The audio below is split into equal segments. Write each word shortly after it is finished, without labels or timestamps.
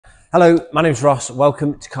Hello, my name's Ross.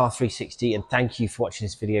 Welcome to Car 360 and thank you for watching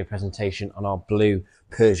this video presentation on our blue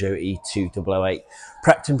Peugeot E2088.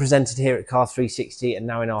 Prepped and presented here at Car 360 and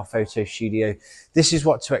now in our photo studio. This is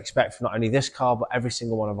what to expect from not only this car but every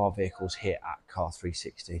single one of our vehicles here at Car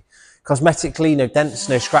 360. Cosmetically, no dents,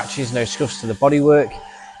 no scratches, no scuffs to the bodywork.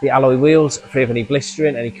 The alloy wheels free of any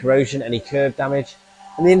blistering, any corrosion, any curb damage.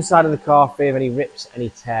 And the inside of the car free of any rips,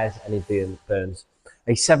 any tears, any burns.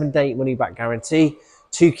 A 7-day money-back guarantee.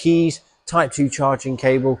 2 keys, Type 2 charging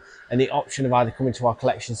cable, and the option of either coming to our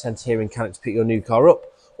collection centre here in Cannock to pick your new car up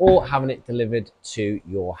or having it delivered to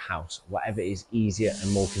your house, whatever is easier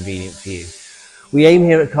and more convenient for you. We aim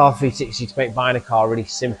here at Car 360 to make buying a car really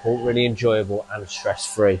simple, really enjoyable and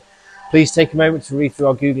stress-free. Please take a moment to read through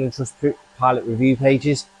our Google and Trustpilot review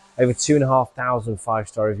pages. Over 2,500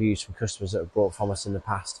 5-star reviews from customers that have bought from us in the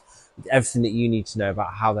past, with everything that you need to know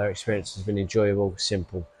about how their experience has been enjoyable,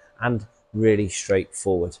 simple and really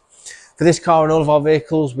straightforward. For this car and all of our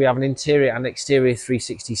vehicles, we have an interior and exterior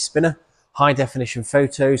 360 spinner, high definition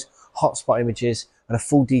photos, hotspot images, and a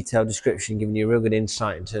full detailed description giving you a real good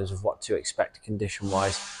insight in terms of what to expect condition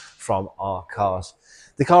wise from our cars.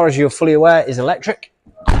 The car, as you're fully aware, is electric.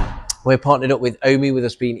 We're partnered up with Omi, with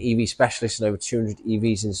us being EV specialists and over 200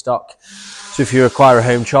 EVs in stock. So if you require a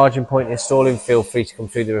home charging point installing, feel free to come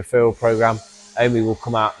through the referral program. Omi will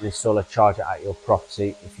come out and install a charger at your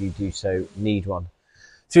property if you do so need one.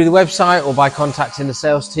 Through the website or by contacting the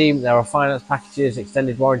sales team, there are finance packages,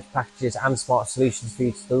 extended warranty packages and smart solutions for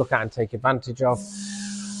you to look at and take advantage of.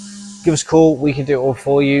 Give us a call, we can do it all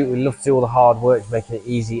for you. We love to do all the hard work, making it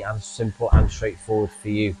easy and simple and straightforward for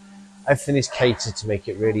you. Everything is catered to make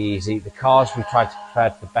it really easy. The cars we try to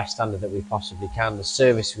prepare to the best standard that we possibly can. The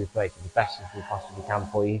service we make the best as we possibly can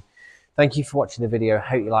for you. Thank you for watching the video. I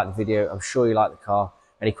hope you like the video. I'm sure you like the car.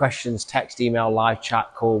 Any questions, text, email, live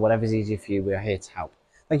chat, call, whatever's easier for you, we are here to help.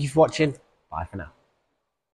 Thank you for watching. Bye for now.